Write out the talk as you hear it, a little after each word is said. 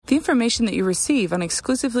The information that you receive on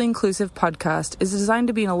Exclusively Inclusive podcast is designed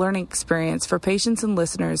to be a learning experience for patients and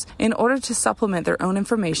listeners in order to supplement their own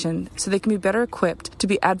information so they can be better equipped to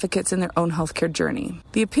be advocates in their own healthcare journey.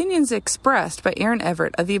 The opinions expressed by Erin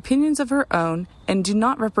Everett are the opinions of her own and do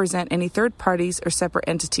not represent any third parties or separate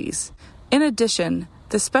entities. In addition,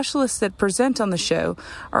 the specialists that present on the show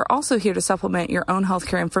are also here to supplement your own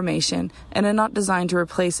healthcare information and are not designed to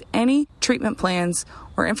replace any treatment plans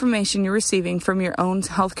or information you're receiving from your own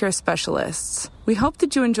healthcare specialists. We hope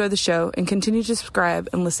that you enjoy the show and continue to subscribe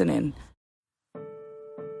and listen in.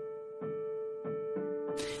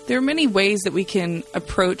 There are many ways that we can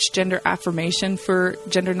approach gender affirmation for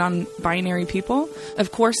gender non-binary people.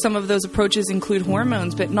 Of course, some of those approaches include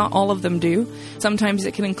hormones, but not all of them do. Sometimes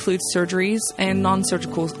it can include surgeries and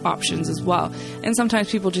non-surgical options as well. And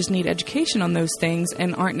sometimes people just need education on those things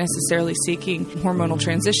and aren't necessarily seeking hormonal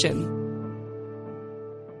transition.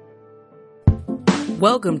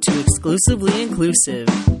 Welcome to Exclusively Inclusive,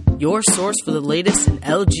 your source for the latest in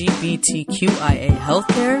LGBTQIA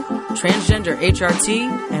healthcare, transgender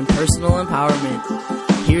HRT, and personal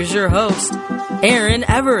empowerment. Here's your host, Erin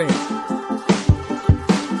Everett.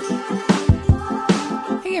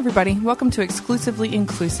 Hey everybody, welcome to Exclusively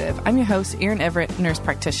Inclusive. I'm your host, Erin Everett, nurse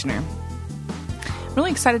practitioner. I'm really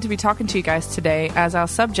excited to be talking to you guys today as our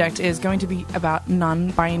subject is going to be about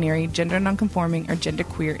non-binary, gender non-conforming, or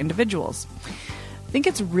genderqueer individuals. I think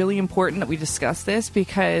it's really important that we discuss this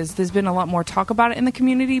because there's been a lot more talk about it in the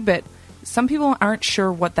community, but some people aren't sure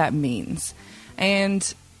what that means.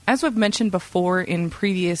 And as we've mentioned before in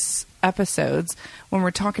previous episodes, when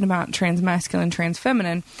we're talking about transmasculine,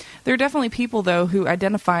 transfeminine, there are definitely people, though, who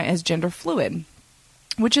identify as gender fluid,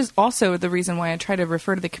 which is also the reason why I try to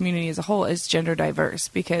refer to the community as a whole as gender diverse,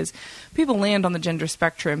 because people land on the gender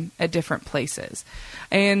spectrum at different places.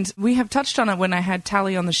 And we have touched on it when I had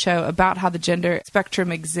Tally on the show about how the gender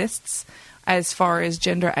spectrum exists as far as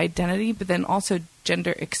gender identity, but then also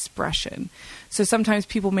gender expression. So sometimes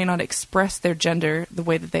people may not express their gender the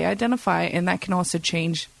way that they identify, and that can also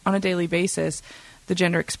change on a daily basis. The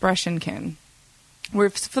gender expression can. Where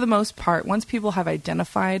for the most part, once people have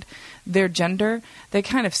identified their gender, they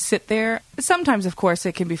kind of sit there. Sometimes, of course,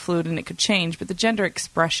 it can be fluid and it could change, but the gender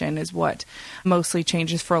expression is what mostly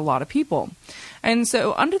changes for a lot of people. And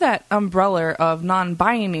so under that umbrella of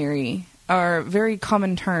non-binary are very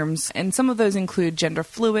common terms, and some of those include gender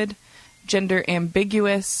fluid, gender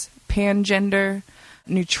ambiguous, pangender,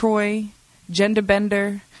 neutroi, gender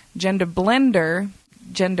bender, gender blender,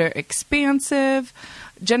 gender expansive,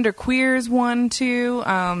 gender queer is one, too,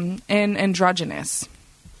 and androgynous.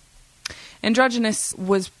 Androgynous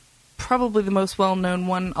was probably the most well-known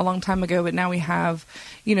one a long time ago, but now we have,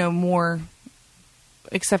 more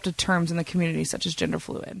accepted terms in the community, such as gender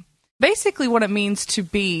fluid. Basically, what it means to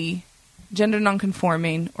be gender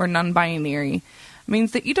non-conforming or non-binary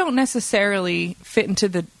means that you don't necessarily fit into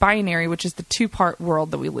the binary, which is the two-part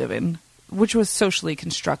world that we live in, which was socially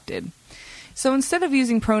constructed. So instead of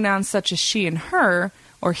using pronouns such as she and her,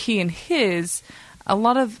 or he and his, a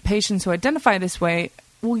lot of patients who identify this way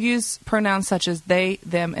will use pronouns such as they,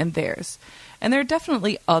 them, and theirs. And there are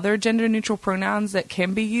definitely other gender-neutral pronouns that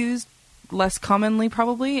can be used, less commonly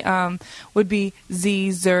probably, would be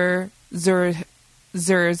ze, zer, zers,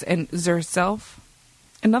 and zerself.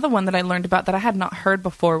 Another one that I learned about that I had not heard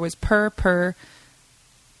before was per,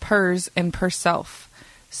 pers, and perself.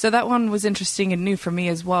 So that one was interesting and new for me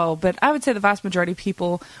as well. But I would say the vast majority of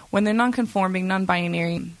people, when they're non-conforming,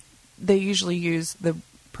 non-binary, they usually use the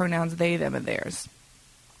pronouns they, them, and theirs.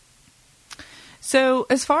 So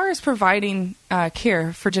as far as providing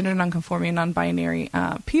care for gender non-conforming and non-binary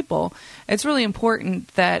people, it's really important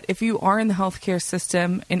that if you are in the healthcare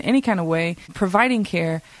system in any kind of way providing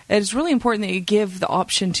care, it's really important that you give the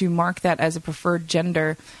option to mark that as a preferred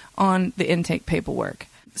gender on the intake paperwork.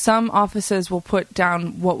 Some offices will put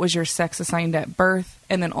down what was your sex assigned at birth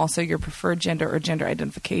and then also your preferred gender or gender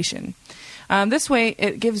identification. This way,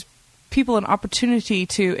 it gives people an opportunity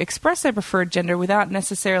to express their preferred gender without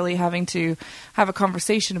necessarily having to have a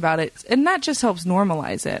conversation about it, and that just helps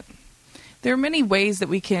normalize it. There are many ways that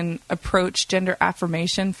we can approach gender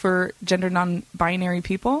affirmation for gender non-binary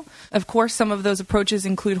people. Of course, some of those approaches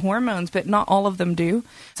include hormones, but not all of them do.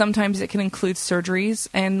 Sometimes it can include surgeries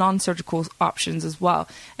and non-surgical options as well.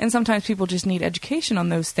 And sometimes people just need education on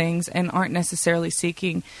those things and aren't necessarily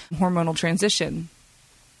seeking hormonal transition.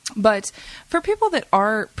 But for people that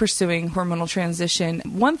are pursuing hormonal transition,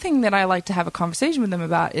 one thing that I like to have a conversation with them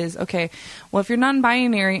about is, okay, well, if you're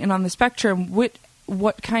non-binary and on the spectrum,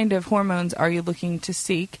 what kind of hormones are you looking to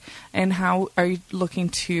seek, and how are you looking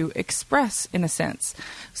to express, in a sense.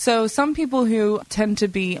 So some people who tend to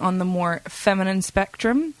be on the more feminine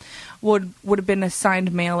spectrum would have been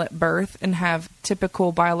assigned male at birth and have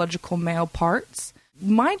typical biological male parts,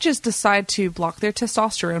 might just decide to block their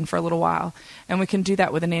testosterone for a little while, and we can do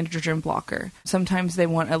that with an androgen blocker. Sometimes they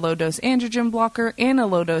want a low-dose androgen blocker and a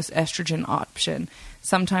low-dose estrogen option,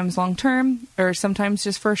 sometimes long-term, or sometimes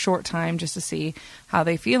just for a short time, just to see how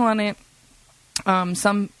they feel on it.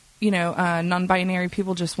 Some, non-binary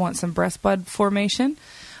people just want some breast bud formation,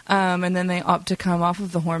 and then they opt to come off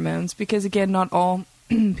of the hormones, because, again, not all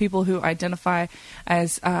people who identify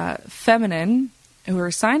as feminine, who are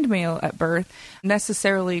assigned male at birth,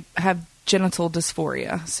 necessarily have genital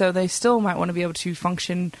dysphoria. So they still might want to be able to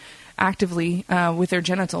function actively with their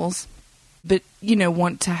genitals, but,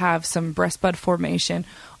 want to have some breast bud formation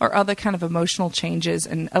or other kind of emotional changes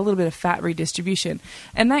and a little bit of fat redistribution.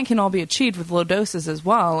 And that can all be achieved with low doses as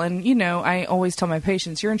well. And, I always tell my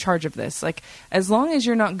patients, you're in charge of this. Like, as long as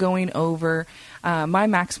you're not going over my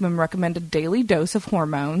maximum recommended daily dose of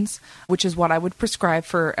hormones, which is what I would prescribe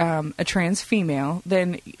for a trans female,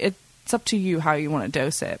 then it's up to you how you want to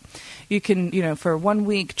dose it. You can, for 1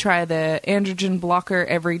 week, try the androgen blocker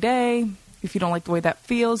every day. If you don't like the way that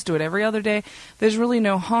feels, do it every other day. There's really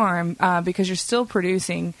no harm because you're still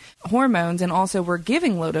producing hormones, and also we're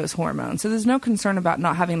giving low-dose hormones. So there's no concern about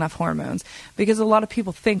not having enough hormones, because a lot of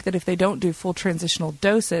people think that if they don't do full transitional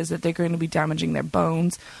doses that they're going to be damaging their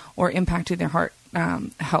bones or impacting their heart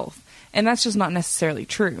health. And that's just not necessarily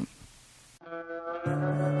true.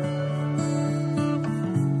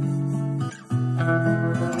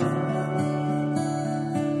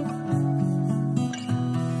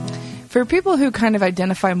 For people who kind of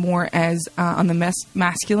identify more as on the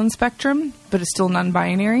masculine spectrum, but is still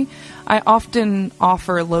non-binary, I often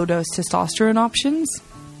offer low-dose testosterone options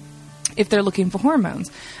if they're looking for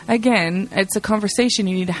hormones. Again, it's a conversation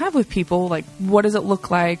you need to have with people, like, what does it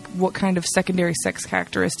look like? What kind of secondary sex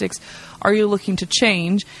characteristics are you looking to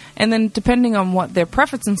change? And then depending on what their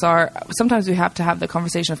preferences are, sometimes we have to have the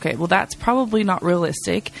conversation of, okay, well, that's probably not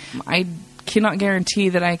realistic. I cannot guarantee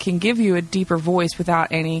that I can give you a deeper voice without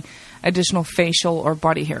any additional facial or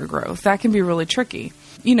body hair growth. That can be really tricky.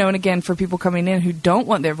 And again, for people coming in who don't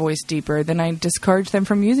want their voice deeper, then I discourage them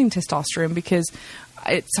from using testosterone, because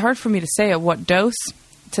it's hard for me to say at what dose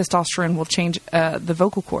testosterone will change the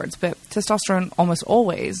vocal cords, but testosterone almost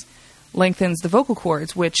always lengthens the vocal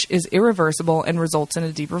cords, which is irreversible and results in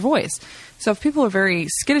a deeper voice. So if people are very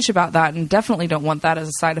skittish about that and definitely don't want that as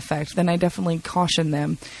a side effect, then I definitely caution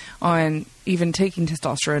them on even taking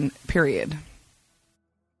testosterone, period.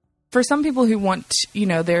 For some people who want,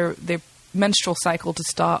 their menstrual cycle to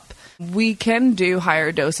stop, we can do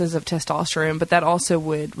higher doses of testosterone, but that also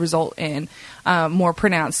would result in more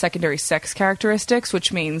pronounced secondary sex characteristics,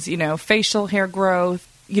 which means, facial hair growth,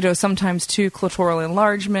 sometimes too clitoral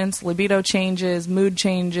enlargements, libido changes, mood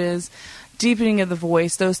changes, deepening of the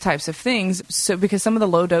voice, those types of things. So because some of the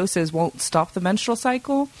low doses won't stop the menstrual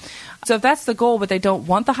cycle. So if that's the goal, but they don't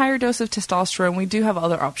want the higher dose of testosterone, we do have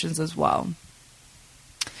other options as well.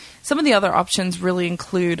 Some of the other options really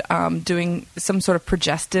include doing some sort of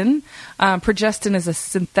progestin. Progestin is a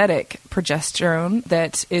synthetic progesterone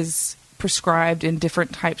that is prescribed in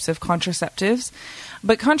different types of contraceptives.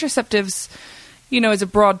 But contraceptives, is a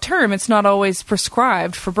broad term. It's not always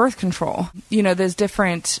prescribed for birth control. There's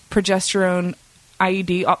different progesterone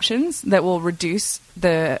IUD options that will reduce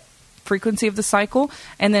the frequency of the cycle,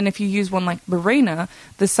 and then if you use one like Mirena,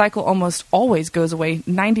 the cycle almost always goes away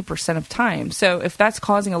 90% of time. So if that's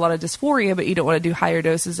causing a lot of dysphoria, but you don't want to do higher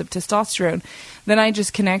doses of testosterone, then I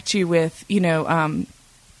just connect you with, a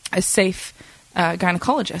safe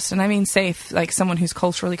gynecologist. And I mean safe, like someone who's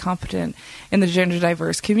culturally competent in the gender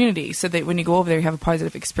diverse community, so that when you go over there, you have a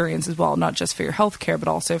positive experience as well, not just for your health care, but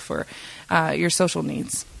also for your social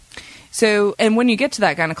needs. So, and when you get to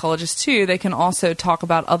that gynecologist too, they can also talk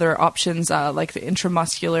about other options like the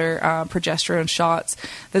intramuscular progesterone shots.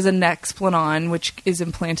 There's a Nexplanon, which is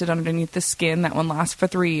implanted underneath the skin. That one lasts for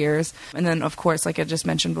 3 years. And then, of course, like I just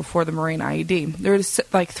mentioned before, the Mirena IUD. There's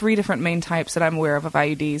like 3 different main types that I'm aware of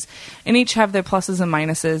IUDs, and each have their pluses and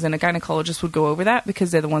minuses, and a gynecologist would go over that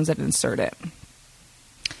because they're the ones that insert it.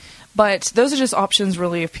 But those are just options,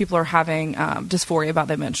 really, if people are having dysphoria about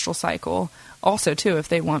their menstrual cycle. Also, too, if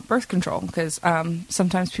they want birth control, because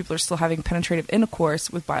sometimes people are still having penetrative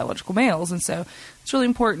intercourse with biological males, and so it's really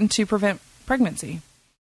important to prevent pregnancy.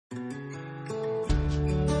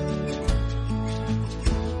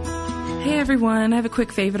 Hey everyone, I have a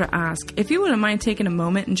quick favor to ask. If you wouldn't mind taking a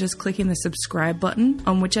moment and just clicking the subscribe button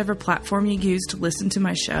on whichever platform you use to listen to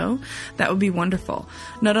my show, that would be wonderful.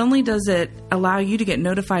 Not only does it allow you to get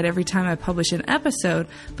notified every time I publish an episode,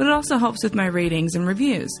 but it also helps with my ratings and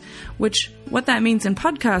reviews, which what that means in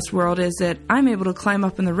podcast world is that I'm able to climb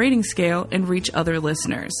up in the rating scale and reach other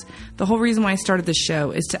listeners. The whole reason why I started this show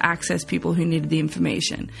is to access people who needed the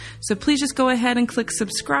information. So please just go ahead and click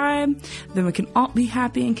subscribe, then we can all be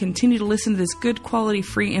happy and continue to listen to this good quality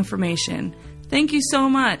free information. Thank you so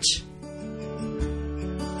much.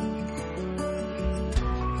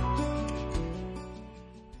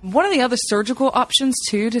 One of the other surgical options,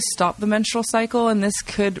 too, to stop the menstrual cycle, and this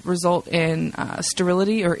could result in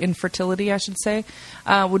sterility or infertility, I should say,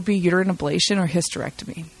 would be uterine ablation or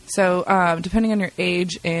hysterectomy. So depending on your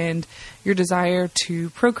age and your desire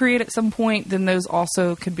to procreate at some point, then those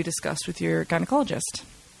also could be discussed with your gynecologist.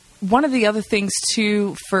 One of the other things,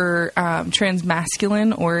 too, for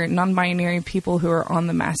transmasculine or non-binary people who are on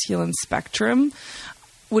the masculine spectrum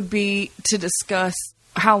would be to discuss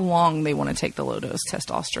how long they want to take the low-dose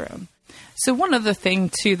testosterone. So one other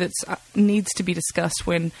thing, too, that needs to be discussed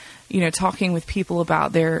when, talking with people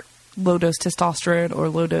about their low-dose testosterone or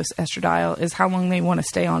low-dose estradiol is how long they want to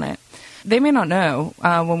stay on it. They may not know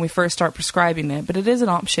when we first start prescribing it, but it is an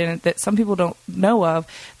option that some people don't know of,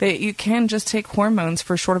 that you can just take hormones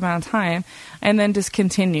for a short amount of time and then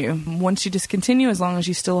discontinue. Once you discontinue, as long as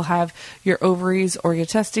you still have your ovaries or your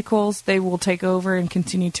testicles, they will take over and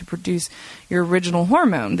continue to produce your original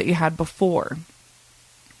hormone that you had before.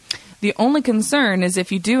 The only concern is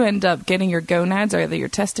if you do end up getting your gonads, or either your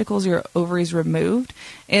testicles or your ovaries removed,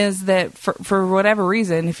 is that for whatever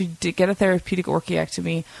reason, if you get a therapeutic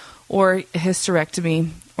orchiectomy or hysterectomy,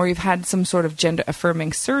 or you've had some sort of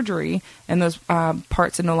gender-affirming surgery and those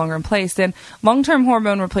parts are no longer in place, then long-term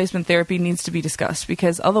hormone replacement therapy needs to be discussed,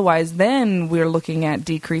 because otherwise then we're looking at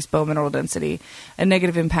decreased bone mineral density and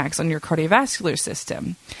negative impacts on your cardiovascular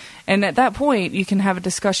system. And at that point, you can have a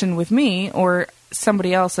discussion with me or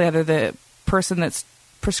somebody else, either the person that's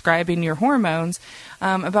prescribing your hormones,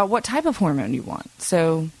 about what type of hormone you want.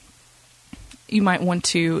 So you might want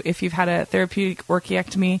to, if you've had a therapeutic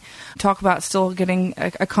orchiectomy, talk about still getting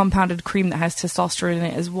a compounded cream that has testosterone in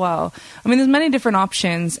it as well. I mean, there's many different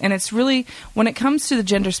options, and it's really, when it comes to the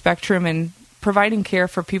gender spectrum and providing care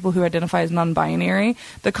for people who identify as non-binary,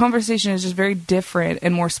 the conversation is just very different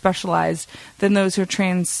and more specialized than those who are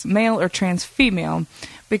trans male or trans female,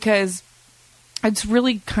 because it's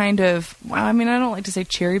really kind of, I don't like to say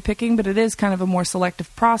cherry picking, but it is kind of a more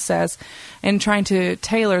selective process in trying to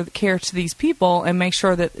tailor the care to these people and make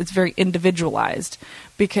sure that it's very individualized,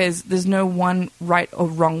 because there's no one right or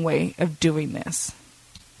wrong way of doing this.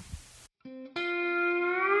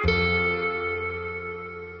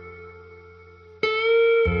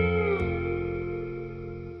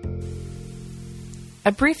 I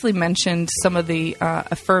briefly mentioned some of the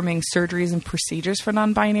affirming surgeries and procedures for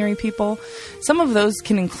non-binary people. Some of those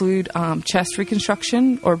can include chest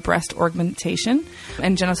reconstruction or breast augmentation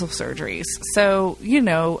and genital surgeries. So,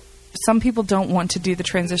 some people don't want to do the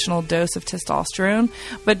transitional dose of testosterone,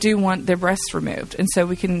 but do want their breasts removed. And so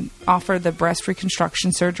we can offer the breast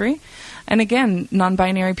reconstruction surgery. And again,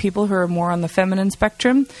 non-binary people who are more on the feminine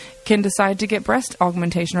spectrum can decide to get breast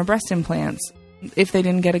augmentation or breast implants if they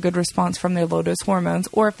didn't get a good response from their low-dose hormones,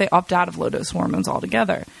 or if they opt out of low-dose hormones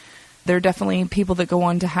altogether. There are definitely people that go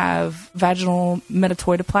on to have vaginal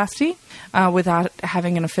metotoidoplasty without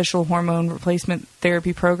having an official hormone replacement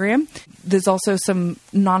therapy program. There's also some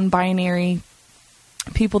non-binary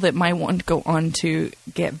people that might want to go on to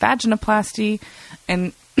get vaginoplasty,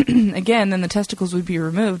 and again, then the testicles would be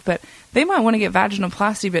removed, but they might want to get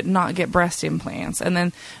vaginoplasty but not get breast implants, and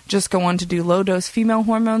then just go on to do low-dose female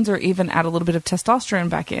hormones or even add a little bit of testosterone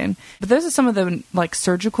back in. But those are some of the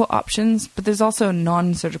surgical options, but there's also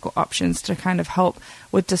non-surgical options to kind of help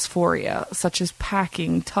with dysphoria, such as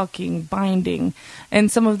packing, tucking, binding, and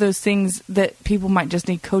some of those things that people might just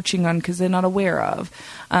need coaching on because they're not aware of.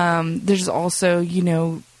 There's also,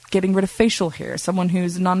 getting rid of facial hair. Someone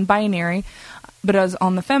who's non-binary but as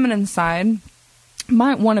on the feminine side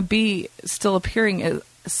might want to be still appearing as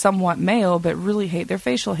somewhat male but really hate their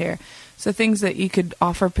facial hair. So things that you could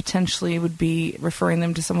offer potentially would be referring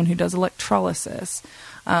them to someone who does electrolysis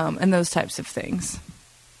and those types of things.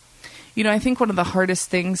 I think one of the hardest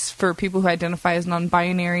things for people who identify as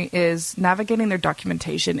non-binary is navigating their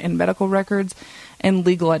documentation in medical records and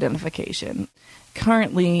legal identification.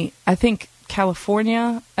 Currently, I think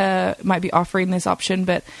California might be offering this option,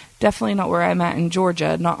 but definitely not where I'm at in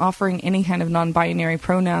Georgia, not offering any kind of non-binary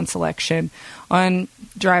pronoun selection on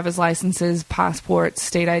driver's licenses, passports,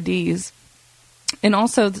 state IDs. And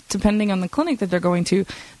also, depending on the clinic that they're going to,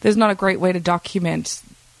 there's not a great way to document,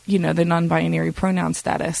 the non-binary pronoun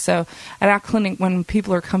status. So at our clinic, when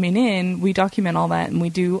people are coming in, we document all that, and we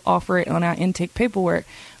do offer it on our intake paperwork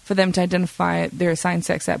for them to identify their assigned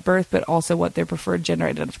sex at birth, but also what their preferred gender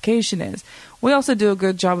identification is. We also do a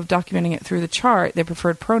good job of documenting it through the chart, their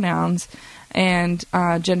preferred pronouns and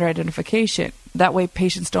gender identification. That way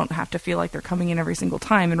patients don't have to feel like they're coming in every single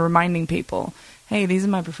time and reminding people, hey, these are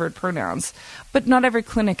my preferred pronouns. But not every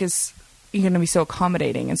clinic is going to be so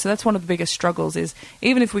accommodating. And so that's one of the biggest struggles is,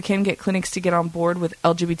 even if we can get clinics to get on board with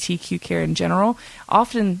LGBTQ care in general,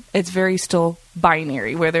 often it's very still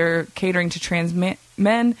binary, where they're catering to trans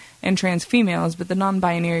men and trans females, but the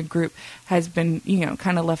non-binary group has been,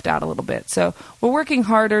 kind of left out a little bit. So we're working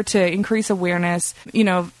harder to increase awareness,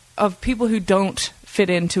 of people who don't fit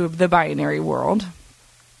into the binary world.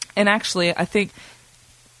 And actually, I think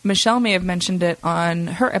Michelle may have mentioned it on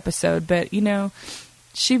her episode, but,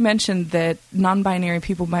 she mentioned that non-binary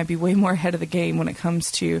people might be way more ahead of the game when it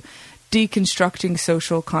comes to deconstructing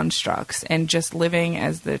social constructs and just living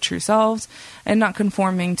as their true selves and not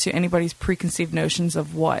conforming to anybody's preconceived notions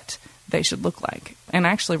of what they should look like. And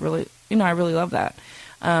actually, really, I really love that.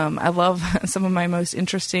 I love some of my most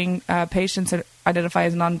interesting patients that identify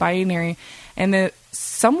as non-binary, and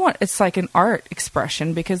it's like an art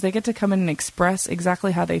expression, because they get to come in and express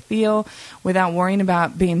exactly how they feel without worrying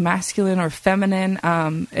about being masculine or feminine.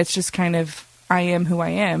 It's just kind of, I am who I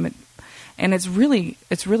am. And it's really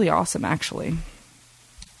awesome, actually.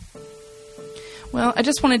 Well, I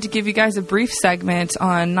just wanted to give you guys a brief segment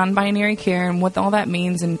on non-binary care and what all that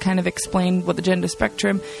means, and kind of explain what the gender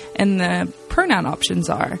spectrum and the pronoun options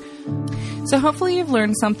are. So hopefully you've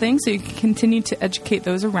learned something, so you can continue to educate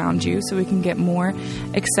those around you, so we can get more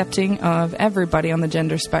accepting of everybody on the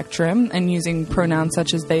gender spectrum and using pronouns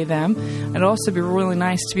such as they, them. It'd also be really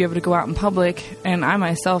nice to be able to go out in public, and I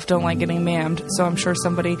myself don't like getting ma'amed, so I'm sure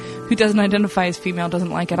somebody who doesn't identify as female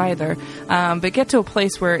doesn't like it either. But get to a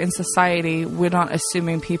place where in society we're not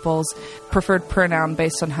assuming people's preferred pronoun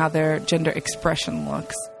based on how their gender expression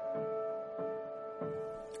looks.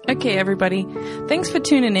 Okay, everybody. Thanks for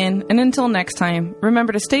tuning in, and until next time,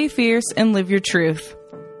 remember to stay fierce and live your truth.